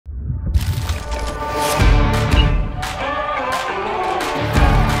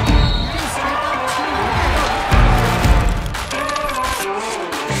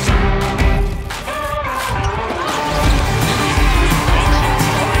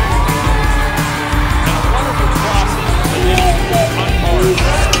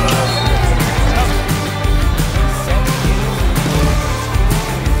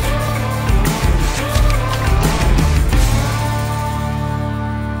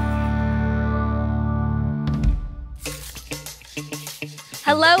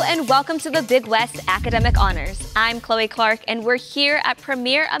Hello and welcome to the Big West Academic Honors. I'm Chloe Clark and we're here at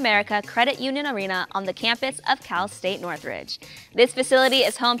Premier America Credit Union Arena on the campus of Cal State Northridge. This facility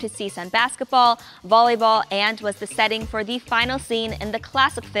is home to CSUN basketball, volleyball, and was the setting for the final scene in the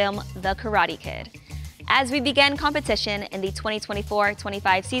classic film, The Karate Kid. As we begin competition in the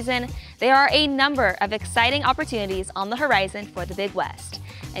 2024-25 season, there are a number of exciting opportunities on the horizon for the Big West.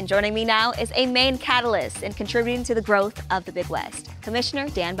 And joining me now is a main catalyst in contributing to the growth of the Big West, Commissioner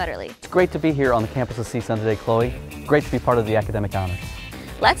Dan Butterly. It's great to be here on the campus of CSUN today, Chloe. Great to be part of the Academic Honors.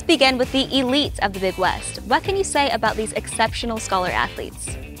 Let's begin with the elite of the Big West. What can you say about these exceptional scholar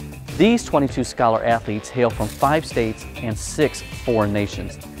athletes? These 22 scholar athletes hail from 5 states and 6 foreign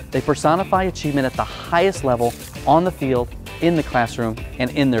nations. They personify achievement at the highest level on the field, in the classroom,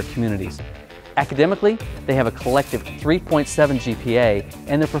 and in their communities. Academically, they have a collective 3.7 GPA,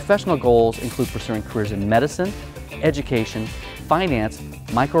 and their professional goals include pursuing careers in medicine, education, finance,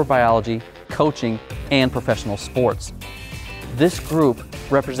 microbiology, coaching, and professional sports. This group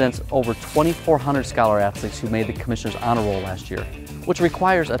represents over 2,400 scholar athletes who made the Commissioner's Honor Roll last year, which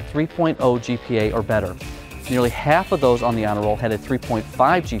requires a 3.0 GPA or better. Nearly half of those on the honor roll had a 3.5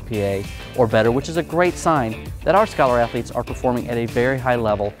 GPA or better, which is a great sign that our scholar athletes are performing at a very high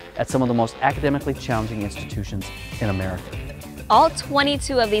level at some of the most academically challenging institutions in America. All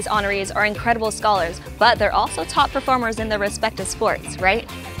 22 of these honorees are incredible scholars, but they're also top performers in their respective sports, right?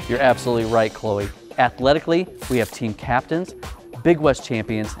 You're absolutely right, Chloe. Athletically, we have team captains, Big West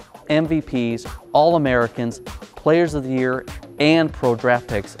champions, MVPs, All-Americans, Players of the Year, and pro draft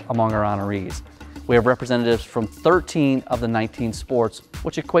picks among our honorees. We have representatives from 13 of the 19 sports,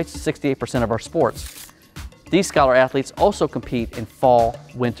 which equates to 68% of our sports. These scholar athletes also compete in fall,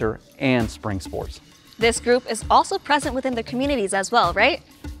 winter, and spring sports. This group is also present within their communities as well, right?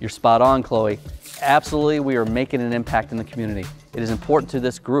 You're spot on, Chloe. Absolutely, we are making an impact in the community. It is important to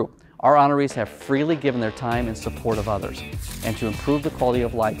this group. Our honorees have freely given their time in support of others and to improve the quality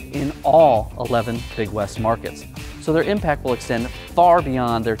of life in all 11 Big West markets. So their impact will extend far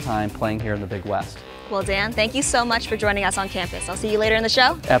beyond their time playing here in the Big West. Well, Dan, thank you so much for joining us on campus. I'll see you later in the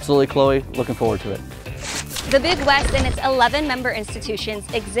show. Absolutely, Chloe. Looking forward to it. The Big West and its 11 member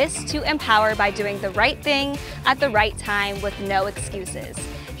institutions exist to empower by doing the right thing at the right time with no excuses.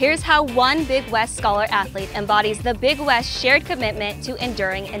 Here's how one Big West scholar athlete embodies the Big West shared commitment to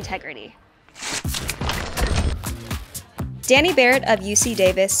enduring integrity. Danny Barrett of UC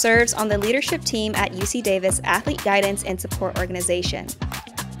Davis serves on the leadership team at UC Davis Athlete Guidance and Support Organization.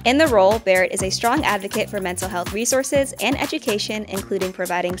 In the role, Barrett is a strong advocate for mental health resources and education, including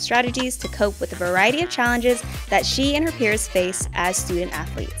providing strategies to cope with a variety of challenges that she and her peers face as student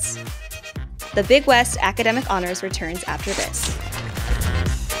athletes. The Big West Academic Honors returns after this.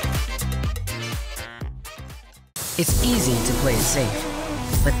 It's easy to play it safe,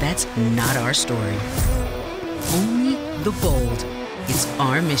 but that's not our story. Only the bold. It's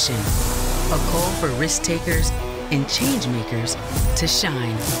our mission. A call for risk takers and change makers to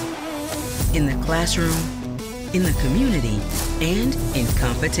shine. In the classroom, in the community, and in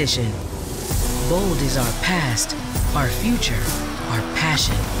competition. Bold is our past, our future, our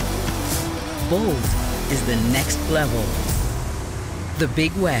passion. Bold is the next level. The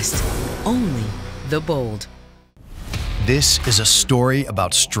Big West, only the bold. This is a story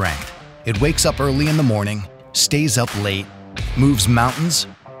about strength. It wakes up early in the morning, stays up late, moves mountains,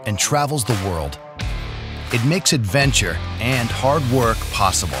 and travels the world. It makes adventure and hard work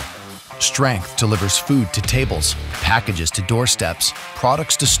possible. Strength delivers food to tables, packages to doorsteps,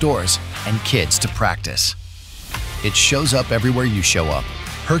 products to stores, and kids to practice. It shows up everywhere you show up.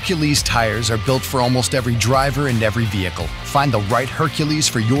 Hercules tires are built for almost every driver and every vehicle. Find the right Hercules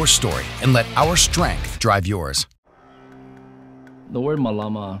for your story and let our strength drive yours. The word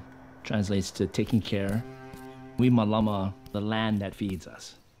Malama translates to taking care. We Malama the land that feeds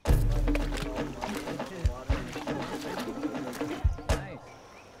us.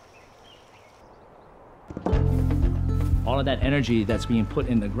 All of that energy that's being put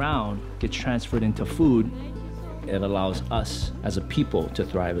in the ground gets transferred into food. It allows us as a people to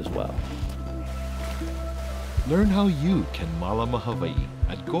thrive as well. Learn how you can Malama Hawaii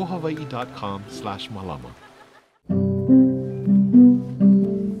at gohawaii.com/malama.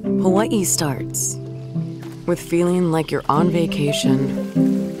 Hawaii starts with feeling like you're on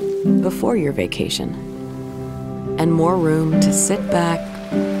vacation before your vacation, and more room to sit back,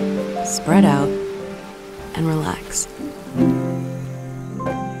 spread out, and relax.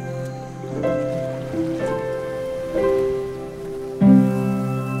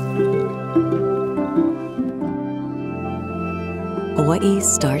 Hawaii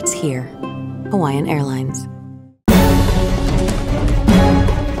starts here. Hawaiian Airlines.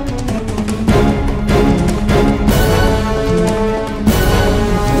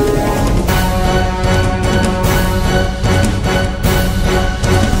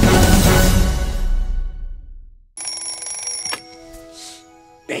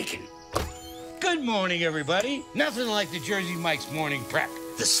 morning, everybody. Nothing like the Jersey Mike's morning prep.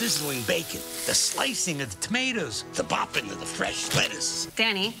 The sizzling bacon, the slicing of the tomatoes, the bopping of the fresh lettuce.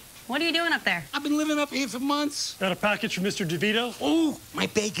 Danny, what are you doing up there? I've been living up here for months. Got a package from Mr. DeVito? Oh, my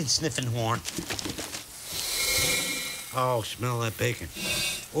bacon sniffing horn. Oh, smell that bacon.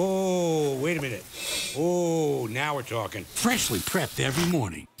 Oh, wait a minute. Oh, now we're talking. Freshly prepped every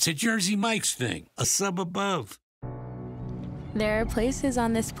morning. It's a Jersey Mike's thing, a sub above. There are places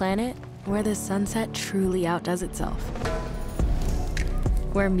on this planet where the sunset truly outdoes itself.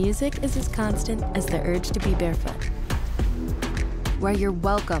 Where music is as constant as the urge to be barefoot. Where you're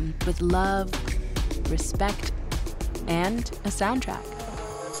welcomed with love, respect, and a soundtrack.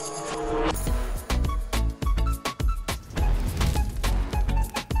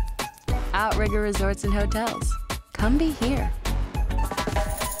 Outrigger Resorts and Hotels. Come be here.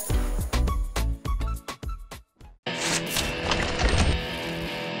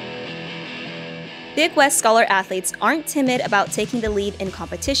 Big West Scholar athletes aren't timid about taking the lead in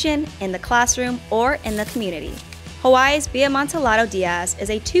competition, in the classroom, or in the community. Hawaii's Bea Montalado Diaz is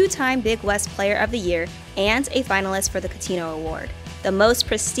a two-time Big West Player of the Year and a finalist for the Catino Award, the most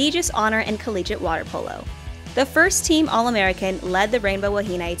prestigious honor in collegiate water polo. The first-team All-American led the Rainbow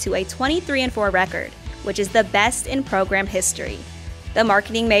Wahine to a 23-4 record, which is the best in program history. The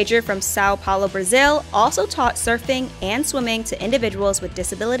marketing major from Sao Paulo, Brazil, also taught surfing and swimming to individuals with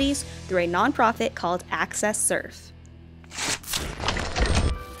disabilities through a nonprofit called Access Surf.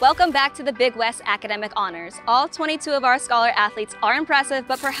 Welcome back to the Big West Academic Honors. All 22 of our Scholar athletes are impressive,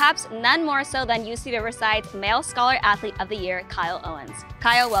 but perhaps none more so than UC Riverside's Male Scholar Athlete of the Year, Kyle Owens.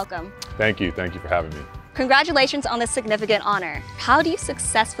 Kyle, welcome. Thank you for having me. Congratulations on this significant honor. How do you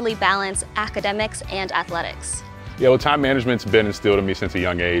successfully balance academics and athletics? Yeah, well, time management's been instilled in me since a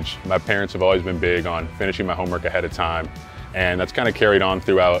young age. My parents have always been big on finishing my homework ahead of time, and that's kind of carried on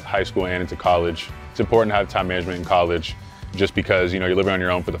throughout high school and into college. It's important to have time management in college just because, you're living on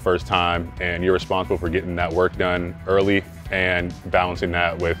your own for the first time and you're responsible for getting that work done early and balancing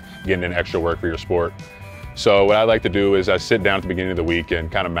that with getting in extra work for your sport. So what I like to do is I sit down at the beginning of the week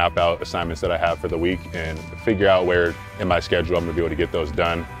and kind of map out assignments that I have for the week and figure out where in my schedule I'm going to be able to get those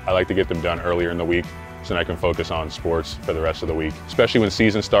done. I like to get them done earlier in the week so that I can focus on sports for the rest of the week. Especially when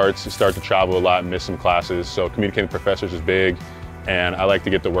season starts, you start to travel a lot and miss some classes, so communicating with professors is big, and I like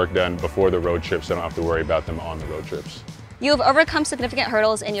to get the work done before the road trips so I don't have to worry about them on the road trips. You have overcome significant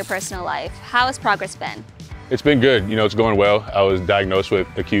hurdles in your personal life. How has progress been? It's been good. It's going well. I was diagnosed with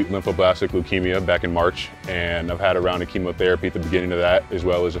acute lymphoblastic leukemia back in March, and I've had a round of chemotherapy at the beginning of that, as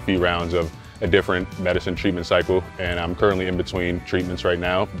well as a few rounds of a different medicine treatment cycle, and I'm currently in between treatments right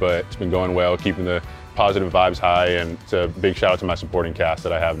now, but it's been going well, keeping the positive vibes high, and it's a big shout out to my supporting cast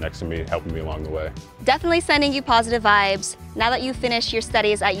that I have next to me, helping me along the way. Definitely sending you positive vibes. Now that you've finished your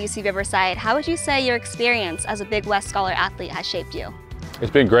studies at UC Riverside, how would you say your experience as a Big West Scholar athlete has shaped you?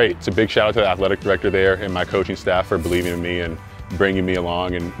 It's been great. It's a big shout out to the athletic director there and my coaching staff for believing in me and bringing me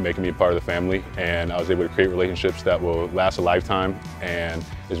along and making me a part of the family. And I was able to create relationships that will last a lifetime, and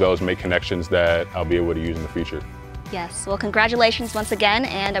as well as make connections that I'll be able to use in the future. Yes, well, congratulations once again,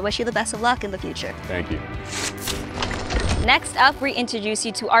 and I wish you the best of luck in the future. Thank you. Next up, we introduce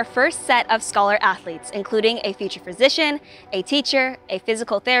you to our first set of Scholar athletes, including a future physician, a teacher, a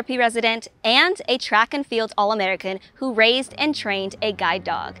physical therapy resident, and a track and field All-American who raised and trained a guide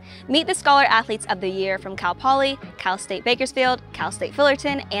dog. Meet the Scholar Athletes of the Year from Cal Poly, Cal State Bakersfield, Cal State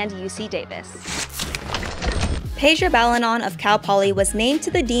Fullerton, and UC Davis. Pedro Balanon of Cal Poly was named to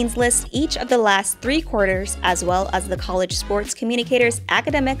the Dean's List each of the last 3 quarters, as well as the College Sports Communicators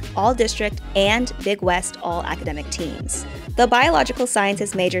Academic All-District and Big West All-Academic teams. The biological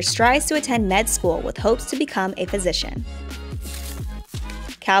sciences major strives to attend med school with hopes to become a physician.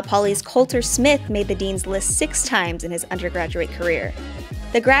 Cal Poly's Coulter Smith made the Dean's List 6 times in his undergraduate career.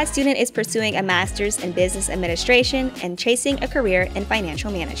 The grad student is pursuing a master's in business administration and chasing a career in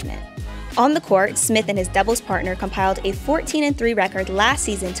financial management. On the court, Smith and his doubles partner compiled a 14-3 record last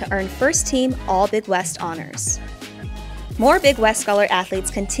season to earn first-team All-Big West honors. More Big West Scholar athletes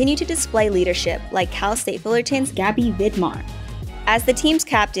continue to display leadership, like Cal State Fullerton's Gabby Vidmar. As the team's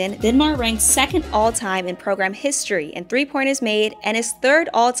captain, Vidmar ranks 2nd all-time in program history in three-pointers made and is 3rd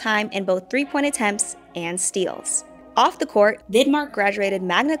all-time in both three-point attempts and steals. Off the court, Vidmar graduated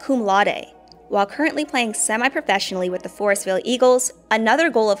magna cum laude. While currently playing semi-professionally with the Forestville Eagles, another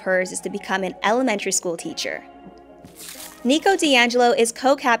goal of hers is to become an elementary school teacher. Nico D'Angelo is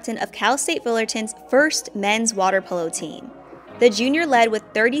co-captain of Cal State Fullerton's first men's water polo team. The junior led with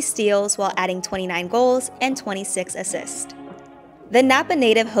 30 steals while adding 29 goals and 26 assists. The Napa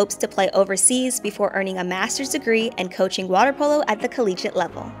native hopes to play overseas before earning a master's degree and coaching water polo at the collegiate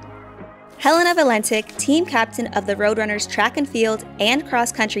level. Helena Valentic, team captain of the Roadrunners track and field and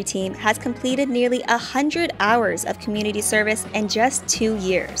cross country team, has completed nearly 100 hours of community service in just 2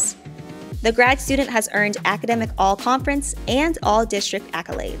 years. The grad student has earned academic all-conference and all-district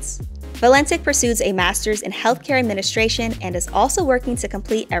accolades. Valentic pursues a master's in healthcare administration and is also working to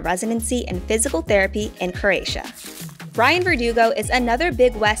complete a residency in physical therapy in Croatia. Ryan Verdugo is another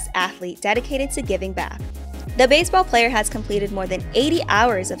Big West athlete dedicated to giving back. The baseball player has completed more than 80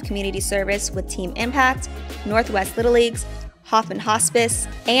 hours of community service with Team Impact, Northwest Little Leagues, Hoffman Hospice,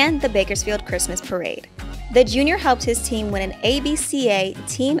 and the Bakersfield Christmas Parade. The junior helped his team win an ABCA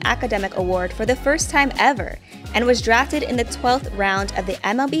Team Academic Award for the first time ever and was drafted in the 12th round of the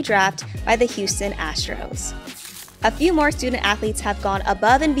MLB draft by the Houston Astros. A few more student athletes have gone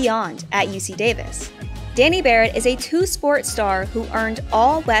above and beyond at UC Davis. Danny Barrett is a two-sport star who earned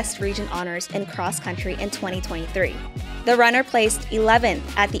all West Region honors in cross country in 2023. The runner placed 11th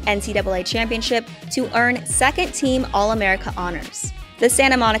at the NCAA Championship to earn second-team All-America honors. The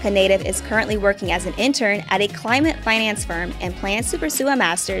Santa Monica native is currently working as an intern at a climate finance firm and plans to pursue a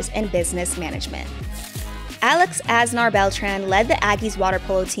master's in business management. Alex Asnar Beltran led the Aggies water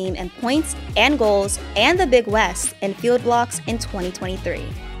polo team in points and goals and the Big West in field blocks in 2023.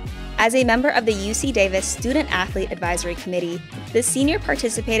 As a member of the UC Davis Student Athlete Advisory Committee, the senior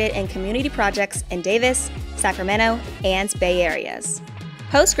participated in community projects in Davis, Sacramento, and Bay areas.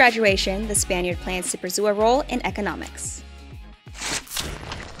 Post-graduation, the Spaniard plans to pursue a role in economics.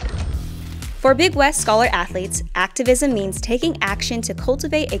 For Big West Scholar athletes, activism means taking action to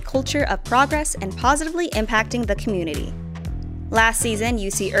cultivate a culture of progress and positively impacting the community. Last season,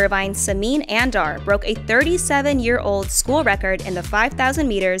 UC Irvine's Samin Andar broke a 37-year-old school record in the 5,000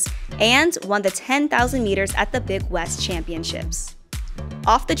 meters and won the 10,000 meters at the Big West Championships.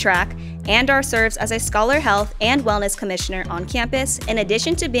 Off the track, Andar serves as a Scholar Health and Wellness Commissioner on campus, in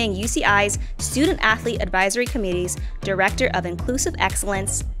addition to being UCI's Student Athlete Advisory Committee's Director of Inclusive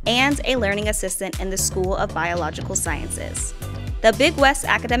Excellence and a Learning Assistant in the School of Biological Sciences. The Big West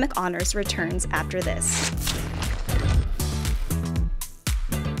Academic Honors returns after this.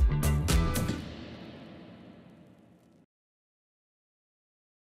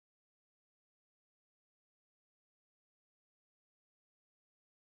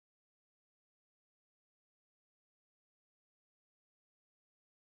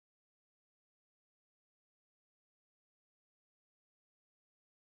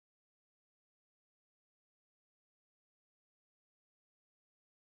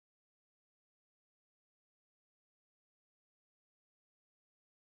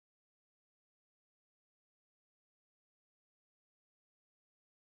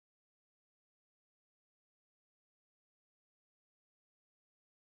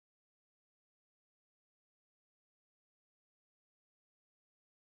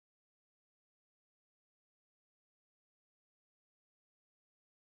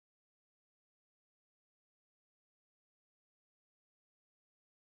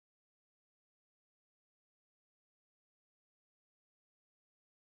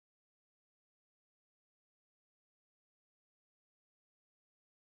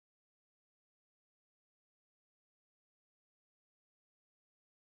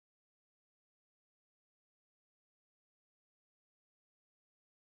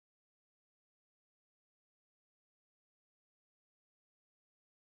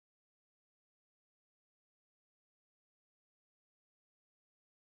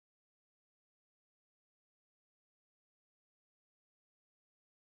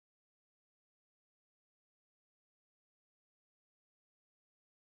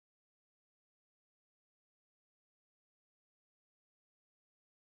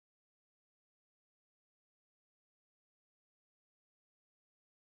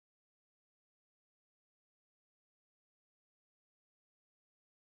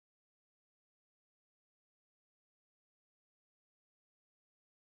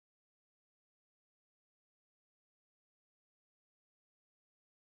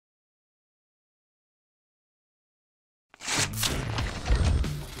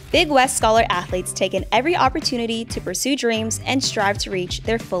 Big West Scholar athletes take in every opportunity to pursue dreams and strive to reach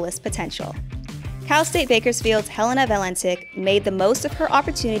their fullest potential. Cal State Bakersfield's Helena Valentic made the most of her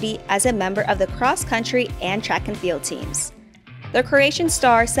opportunity as a member of the cross-country and track and field teams. The Croatian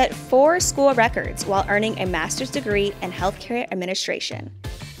star set 4 school records while earning a master's degree in healthcare administration.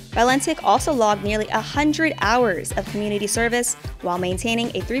 Valentic also logged nearly 100 hours of community service while maintaining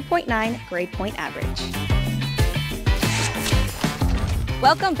a 3.9 grade point average.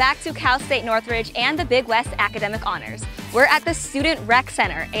 Welcome back to Cal State Northridge and the Big West Academic Honors. We're at the Student Rec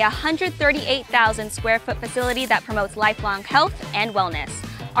Center, a 138,000 square foot facility that promotes lifelong health and wellness.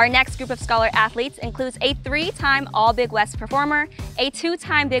 Our next group of Scholar athletes includes a 3-time All-Big West performer, a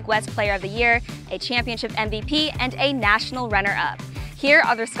 2-time Big West Player of the Year, a championship MVP, and a national runner-up. Here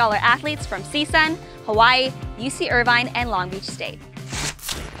are the Scholar athletes from CSUN, Hawaii, UC Irvine, and Long Beach State.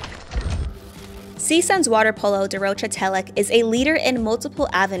 CSUN's water polo Darocha Telek is a leader in multiple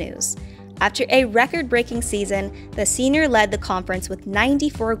avenues. After a record-breaking season, the senior led the conference with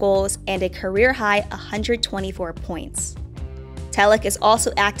 94 goals and a career-high 124 points. Telek is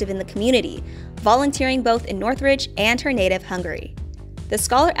also active in the community, volunteering both in Northridge and her native Hungary. The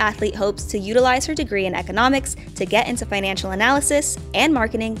Scholar athlete hopes to utilize her degree in economics to get into financial analysis and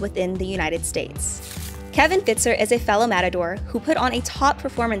marketing within the United States. Kevin Fitzer is a fellow Matador who put on a top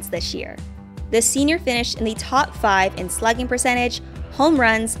performance this year. The senior finished in the top 5 in slugging percentage, home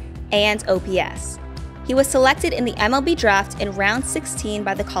runs, and OPS. He was selected in the MLB draft in round 16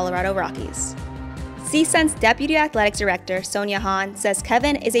 by the Colorado Rockies. CSUN's Deputy Athletic Director, Sonia Hahn, says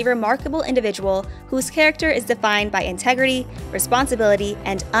Kevin is a remarkable individual whose character is defined by integrity, responsibility,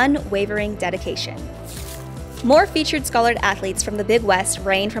 and unwavering dedication. More featured Scholar athletes from the Big West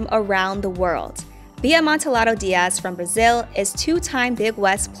reign from around the world. Bia Montelado Diaz from Brazil is 2-time Big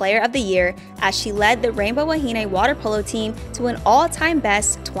West Player of the Year as she led the Rainbow Wahine water polo team to an all-time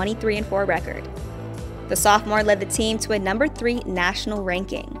best 23-4 record. The sophomore led the team to a number 3 national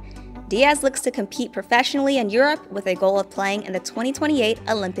ranking. Diaz looks to compete professionally in Europe with a goal of playing in the 2028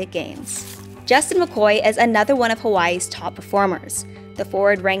 Olympic Games. Justin McCoy is another one of Hawaii's top performers. The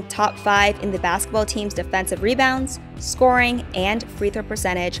forward ranked top 5 in the basketball team's defensive rebounds, scoring, and free throw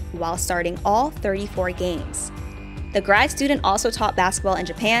percentage while starting all 34 games. The grad student also taught basketball in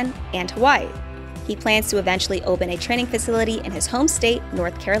Japan and Hawaii. He plans to eventually open a training facility in his home state,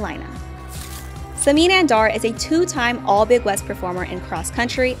 North Carolina. Samin Andar is a 2-time All-Big West performer in cross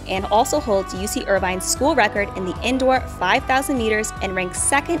country and also holds UC Irvine's school record in the indoor 5,000 meters and ranks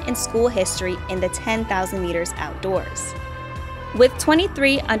 2nd in school history in the 10,000 meters outdoors. With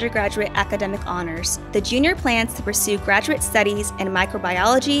 23 undergraduate academic honors, the junior plans to pursue graduate studies in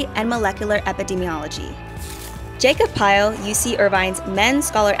microbiology and molecular epidemiology. Jacob Pyle, UC Irvine's Men's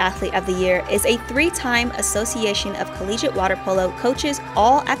Scholar Athlete of the Year, is a 3-time Association of Collegiate Water Polo Coaches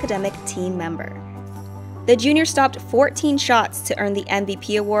All-Academic Team member. The junior stopped 14 shots to earn the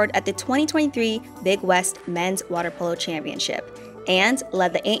MVP award at the 2023 Big West Men's Water Polo Championship and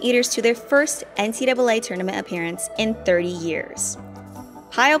led the Anteaters to their first NCAA tournament appearance in 30 years.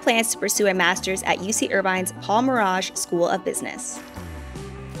 Pyle plans to pursue a master's at UC Irvine's Paul Merage School of Business.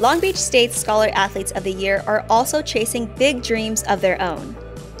 Long Beach State's Scholar Athletes of the Year are also chasing big dreams of their own.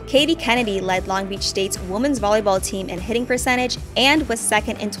 Katie Kennedy led Long Beach State's women's volleyball team in hitting percentage and was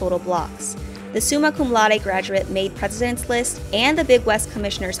 2nd in total blocks. The Summa Cum Laude graduate made President's List and the Big West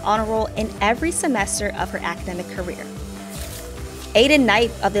Commissioner's Honor Roll in every semester of her academic career. Aiden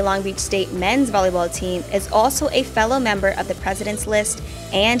Knipe of the Long Beach State men's volleyball team is also a fellow member of the President's List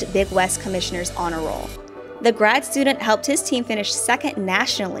and Big West Commissioner's Honor Roll. The grad student helped his team finish 2nd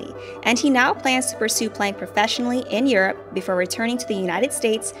nationally, and he now plans to pursue playing professionally in Europe before returning to the United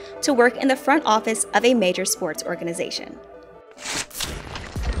States to work in the front office of a major sports organization.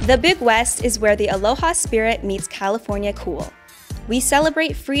 The Big West is where the Aloha spirit meets California cool. We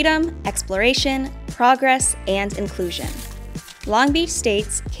celebrate freedom, exploration, progress, and inclusion. Long Beach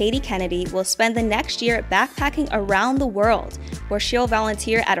State's Katie Kennedy will spend the next year backpacking around the world, where she'll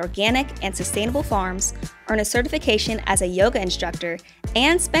volunteer at organic and sustainable farms, earn a certification as a yoga instructor,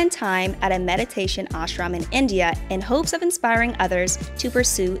 and spend time at a meditation ashram in India in hopes of inspiring others to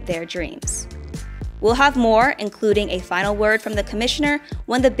pursue their dreams. We'll have more, including a final word from the commissioner,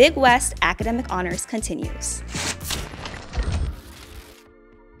 when the Big West Academic Honors continues.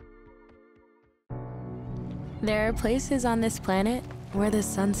 There are places on this planet where the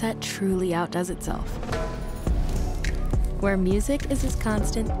sunset truly outdoes itself. Where music is as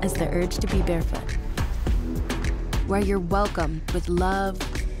constant as the urge to be barefoot. Where you're welcomed with love,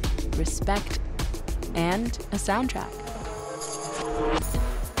 respect, and a soundtrack.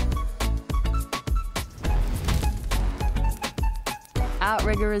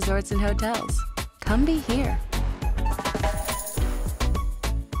 Outrigger Resorts and Hotels. Come be here.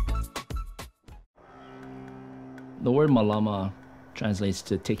 The word malama translates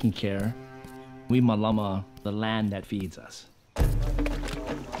to taking care. We malama the land that feeds us.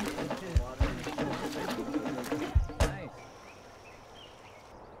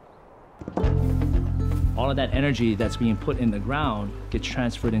 All of that energy that's being put in the ground gets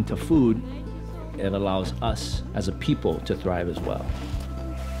transferred into food. It allows us as a people to thrive as well.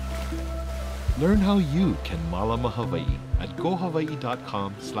 Learn how you can malama Hawaii at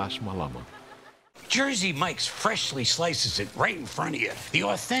gohawaii.com/malama. Jersey Mike's freshly slices it right in front of you. The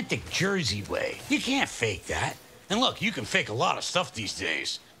authentic Jersey way. You can't fake that. And look, you can fake a lot of stuff these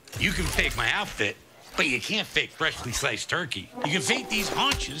days. You can fake my outfit, but you can't fake freshly sliced turkey. You can fake these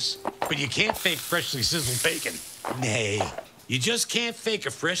haunches, but you can't fake freshly sizzled bacon. Nay, you just can't fake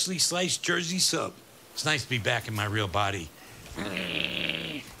a freshly sliced Jersey sub. It's nice to be back in my real body.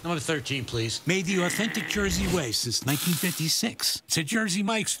 Number 13, please. Made the authentic Jersey way since 1956. It's a Jersey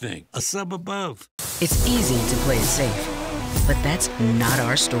Mike's thing, a sub above. It's easy to play it safe, but that's not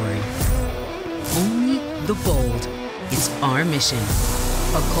our story. Only the bold. It's our mission.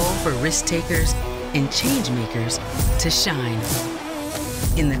 A call for risk takers and change makers to shine.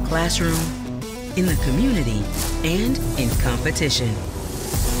 In the classroom, in the community, and in competition.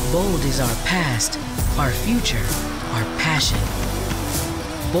 Bold is our past, our future, our passion.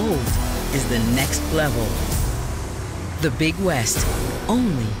 Bold is the next level. The Big West,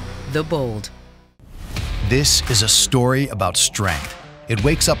 only the bold. This is a story about strength. It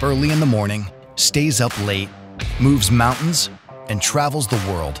wakes up early in the morning, stays up late, moves mountains, and travels the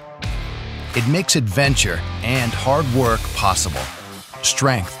world. It makes adventure and hard work possible.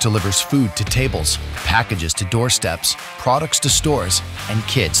 Strength delivers food to tables, packages to doorsteps, products to stores, and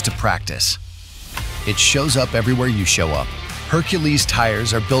kids to practice. It shows up everywhere you show up. Hercules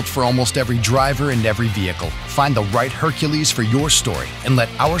tires are built for almost every driver and every vehicle. Find the right Hercules for your story and let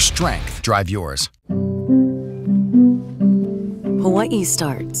our strength drive yours. Hawaii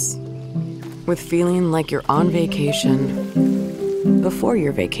starts with feeling like you're on vacation before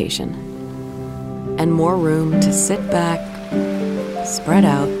your vacation, and more room to sit back, spread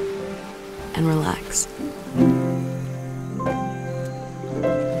out, and relax.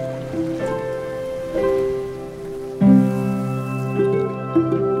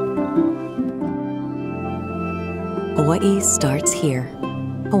 Hawaii starts here.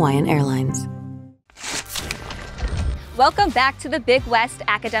 Hawaiian Airlines. Welcome back to the Big West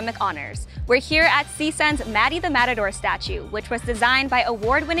Academic Honors. We're here at CSUN's Matty the Matador statue, which was designed by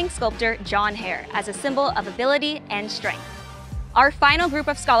award-winning sculptor John Hare as a symbol of ability and strength. Our final group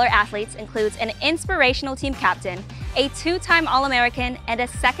of scholar athletes includes an inspirational team captain, a two-time All-American, and a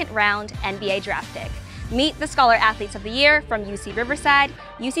second-round NBA draft pick. Meet the Scholar Athletes of the Year from UC Riverside,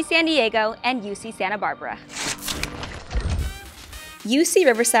 UC San Diego, and UC Santa Barbara. UC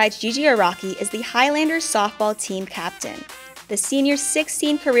Riverside's Gigi Araki is the Highlanders softball team captain. The senior's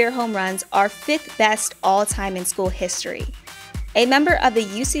 16 career home runs are 5th best all-time in school history. A member of the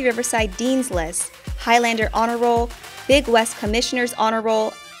UC Riverside Dean's List, Highlander Honor Roll, Big West Commissioner's Honor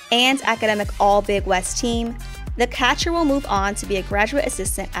Roll, and Academic All-Big West team, the catcher will move on to be a graduate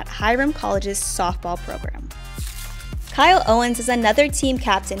assistant at Hiram College's softball program. Kyle Owens is another team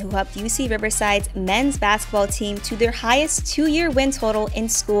captain who helped UC Riverside's men's basketball team to their highest 2-year win total in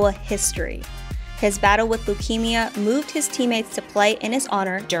school history. His battle with leukemia moved his teammates to play in his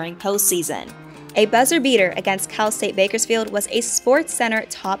honor during postseason. A buzzer beater against Cal State Bakersfield was a SportsCenter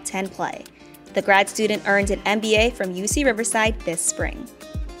top 10 play. The grad student earned an MBA from UC Riverside this spring.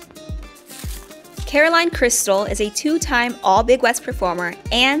 Caroline Crystal is a 2-time All-Big West performer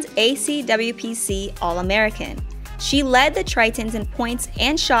and ACWPC All-American. She led the Tritons in points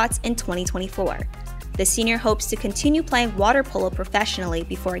and shots in 2024. The senior hopes to continue playing water polo professionally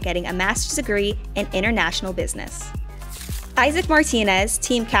before getting a master's degree in international business. Isaac Martinez,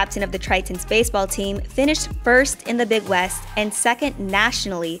 team captain of the Tritons baseball team, finished first in the Big West and second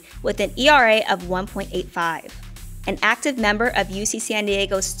nationally with an ERA of 1.85. An active member of UC San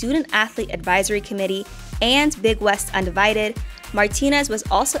Diego's Student Athlete Advisory Committee and Big West Undivided, Martinez was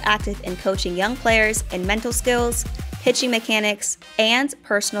also active in coaching young players in mental skills, pitching mechanics, and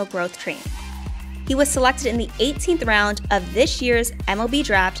personal growth training. He was selected in the 18th round of this year's MLB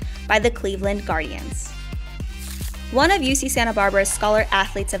draft by the Cleveland Guardians. One of UC Santa Barbara's Scholar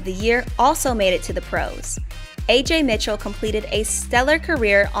Athletes of the Year also made it to the pros. AJ Mitchell completed a stellar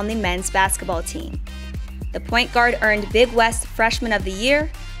career on the men's basketball team. The point guard earned Big West Freshman of the Year,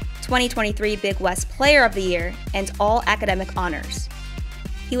 2023 Big West Player of the Year, and all academic honors.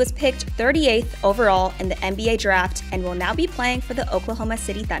 He was picked 38th overall in the NBA draft and will now be playing for the Oklahoma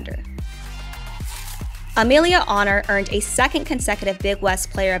City Thunder. Amelia Honor earned a second consecutive Big West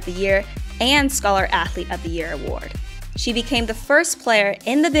Player of the Year and Scholar Athlete of the Year award. She became the first player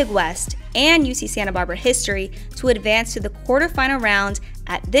in the Big West and UC Santa Barbara history to advance to the quarterfinal round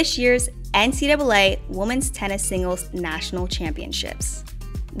at this year's NCAA Women's Tennis Singles National Championships.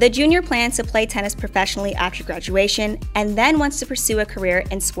 The junior plans to play tennis professionally after graduation and then wants to pursue a career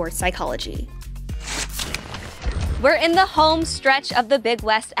in sports psychology. We're in the home stretch of the Big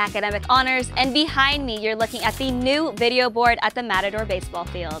West Academic Honors, and behind me you're looking at the new video board at the Matador baseball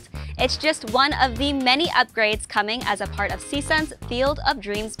field. It's just one of the many upgrades coming as a part of CSUN's Field of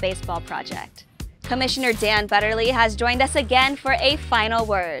Dreams baseball project. Commissioner Dan Butterly has joined us again for a final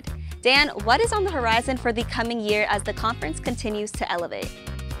word. Dan, what is on the horizon for the coming year as the conference continues to elevate?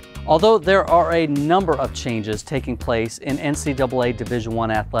 Although there are a number of changes taking place in NCAA Division I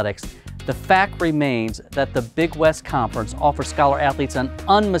athletics, the fact remains that the Big West Conference offers scholar athletes an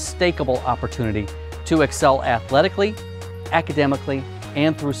unmistakable opportunity to excel athletically, academically,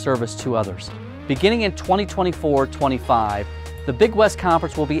 and through service to others. Beginning in 2024-25, the Big West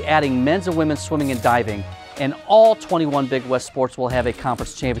Conference will be adding men's and women's swimming and diving, and all 21 Big West sports will have a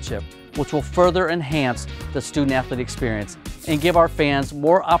conference championship, which will further enhance the student-athlete experience and give our fans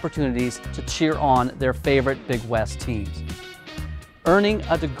more opportunities to cheer on their favorite Big West teams. Earning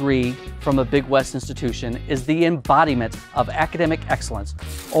a degree from a Big West institution is the embodiment of academic excellence.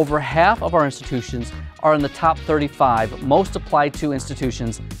 Over half of our institutions are in the top 35 most applied to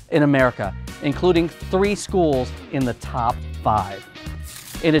institutions in America, including 3 schools in the top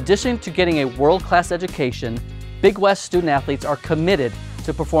 5. In addition to getting a world-class education, Big West student-athletes are committed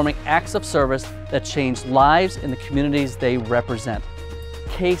to performing acts of service that change lives in the communities they represent.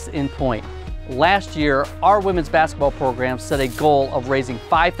 Case in point, last year, our women's basketball program set a goal of raising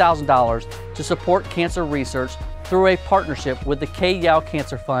 $5,000 to support cancer research through a partnership with the Kay Yow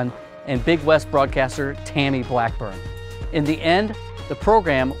Cancer Fund and Big West broadcaster Tammy Blackburn. In the end, the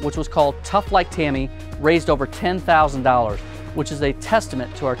program, which was called Tough Like Tammy, raised over $10,000, which is a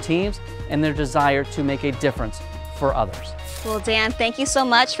testament to our teams and their desire to make a difference for others. Well, Dan, thank you so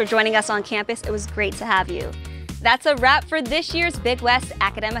much for joining us on campus. It was great to have you. That's a wrap for this year's Big West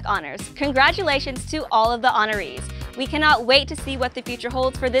Academic Honors. Congratulations to all of the honorees. We cannot wait to see what the future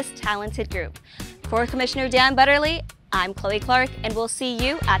holds for this talented group. For Commissioner Dan Butterly, I'm Chloe Clark, and we'll see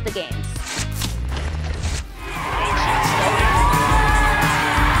you at the games.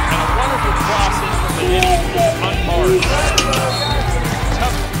 And a wonderful process from the inning, unmarked.